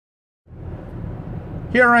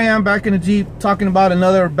Here I am back in the Jeep talking about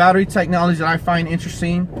another battery technology that I find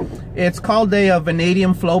interesting. It's called a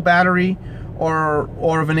vanadium flow battery or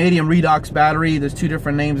a vanadium redox battery. There's two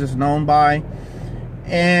different names it's known by.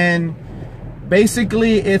 And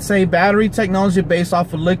basically it's a battery technology based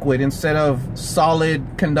off of liquid instead of solid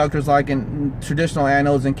conductors like in traditional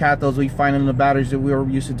anodes and cathodes we find in the batteries that we were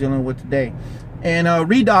used to dealing with today. And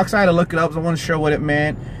redox, I had to look it up, so I want to show what it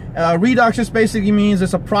meant. Redox just basically means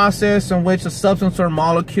it's a process in which a substance or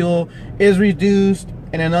molecule is reduced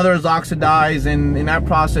and another is oxidized, and in that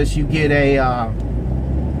process you get a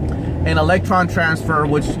an electron transfer,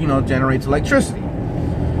 which generates electricity.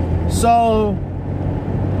 So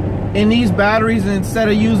in these batteries, instead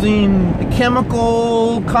of using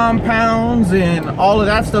chemical compounds and all of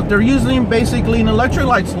that stuff, they're using basically an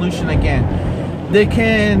electrolyte solution again that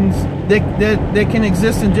can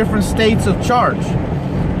exist in different states of charge.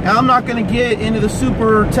 Now, I'm not going to get into the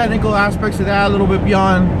super technical aspects of that, a little bit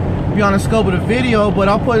beyond the scope of the video, but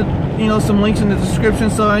I'll put some links in the description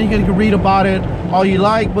so you can read about it all you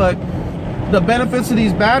like. But the benefits of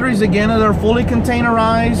these batteries again are they're fully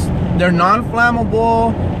containerized, they're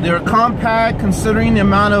non-flammable, they're compact considering the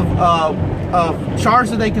amount of charge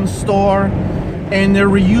that they can store, and they're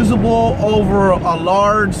reusable over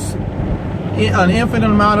an infinite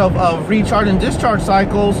amount of recharge and discharge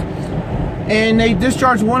cycles. And they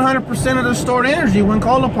discharge 100% of their stored energy when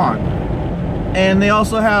called upon. And they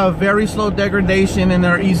also have very slow degradation, and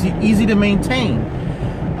they're easy to maintain.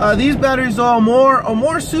 These batteries are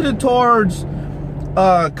more suited towards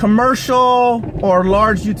commercial or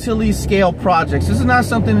large utility scale projects. This is not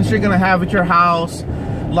something that you're going to have at your house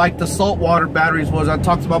like the saltwater batteries was I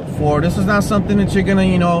talked about before. This is not something that you're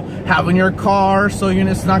going to have in your car, so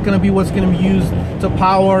it's not going to be what's going to be used to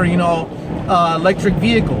power electric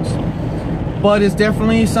vehicles. But it's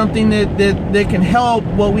definitely something that can help.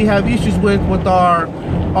 What we have issues with our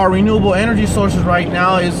renewable energy sources right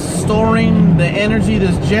now is storing the energy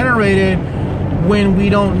that's generated when we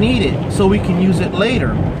don't need it, so we can use it later.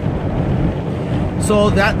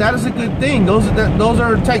 So that is a good thing. Those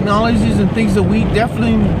are technologies and things that we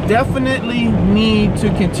definitely need to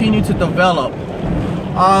continue to develop.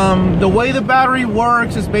 The way the battery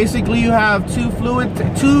works is basically you have two fluid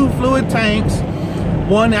tanks,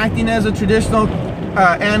 one acting as a traditional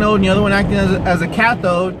anode and the other one acting as a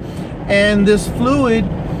cathode, and this fluid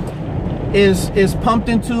is pumped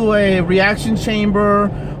into a reaction chamber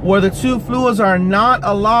where the two fluids are not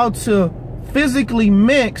allowed to physically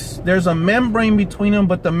mix. There's a membrane between them,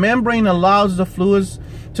 but the membrane allows the fluids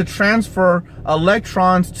to transfer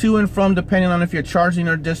electrons to and from depending on if you're charging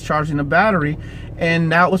or discharging the battery,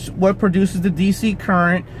 and that was what produces the DC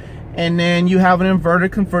current. And then you have an inverter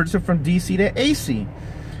converts it from DC to AC.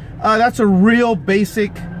 That's a real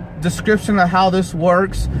basic description of how this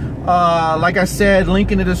works. Like I said,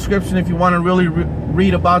 link in the description if you want to really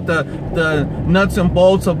read about the nuts and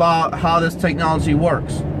bolts about how this technology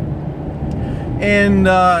works. And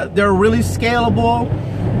they're really scalable.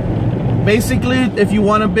 Basically, if you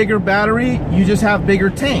want a bigger battery, you just have bigger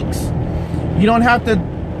tanks. You don't have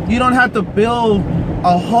to build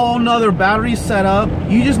a whole nother battery setup.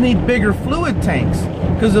 You just need bigger fluid tanks,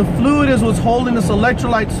 because the fluid is what's holding this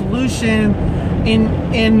electrolyte solution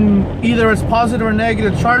in either its positive or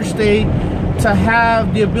negative charge state to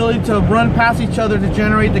have the ability to run past each other to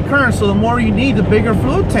generate the current. So the more you need, the bigger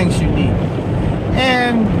fluid tanks you need,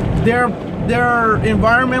 and they're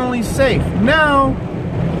environmentally safe. Now,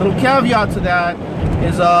 little caveat to that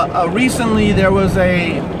is recently there was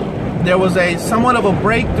a somewhat of a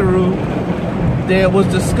breakthrough that was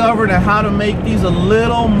discovered on how to make these a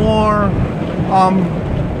little more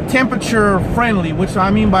temperature friendly. Which I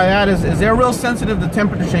mean by that is they're real sensitive to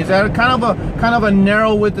temperature change. They're kind of a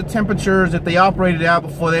narrow with the temperatures that they operated at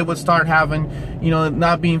before they would start having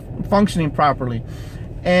not being functioning properly.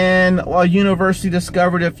 And a university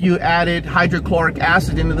discovered if you added hydrochloric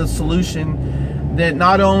acid into the solution, that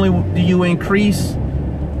not only do you increase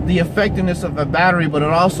the effectiveness of a battery, but it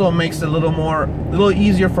also makes it a little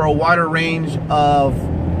easier for a wider range of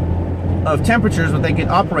temperatures that they can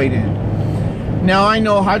operate in. Now, I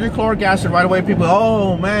know hydrochloric acid, right away people,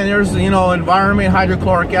 oh man, there's environment,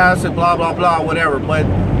 hydrochloric acid, blah blah blah, whatever. But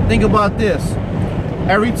think about this: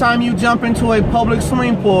 every time you jump into a public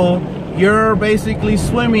swimming pool, you're basically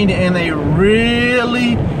swimming in a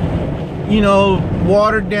really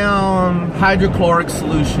watered down hydrochloric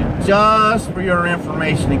solution. Just for your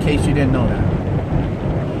information, in case you didn't know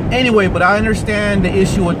that. Anyway, but I understand the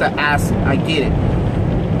issue with the acid. I get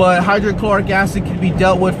it. But hydrochloric acid can be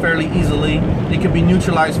dealt with fairly easily. It can be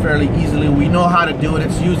neutralized fairly easily. We know how to do it.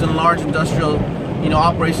 It's used in large industrial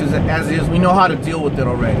operations as is. We know how to deal with it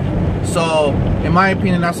already. So in my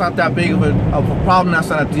opinion, that's not that big of a problem. That's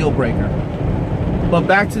not a deal breaker. But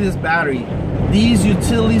back to this battery. These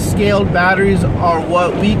utility scale batteries are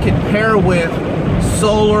what we can pair with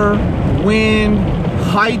solar, wind,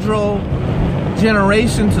 hydro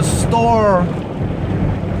generation to store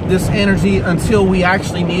this energy until we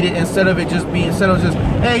actually need it, instead of just,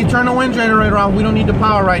 hey, turn the wind generator off, we don't need the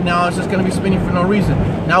power right now, it's just going to be spinning for no reason.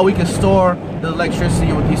 Now we can store the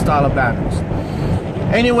electricity with these style of batteries.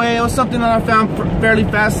 Anyway, it was something that I found fairly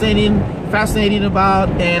fascinating about,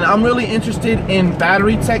 and I'm really interested in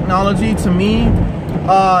battery technology. To me,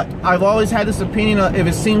 I've always had this opinion of, if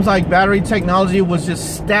it seems like battery technology was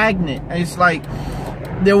just stagnant, and it's like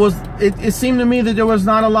it seemed to me that there was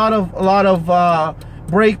not a lot of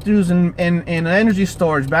breakthroughs in energy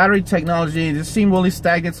storage. Battery technology just seemed really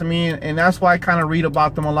stagnant to me, and that's why I kind of read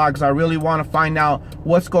about them a lot, because I really want to find out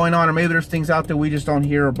what's going on, or maybe there's things out there we just don't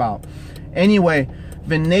hear about. Anyway,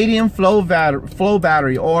 vanadium flow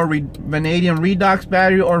battery, or vanadium redox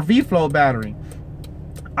battery, or V-flow battery.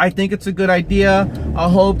 I think it's a good idea. I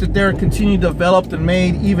hope that they're continued developed and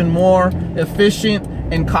made even more efficient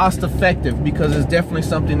and cost effective, because it's definitely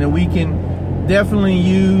something that we can definitely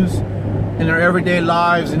use in our everyday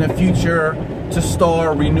lives in the future to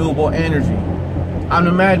store renewable energy. I'm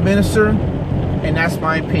the Mad Minister, and that's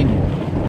my opinion.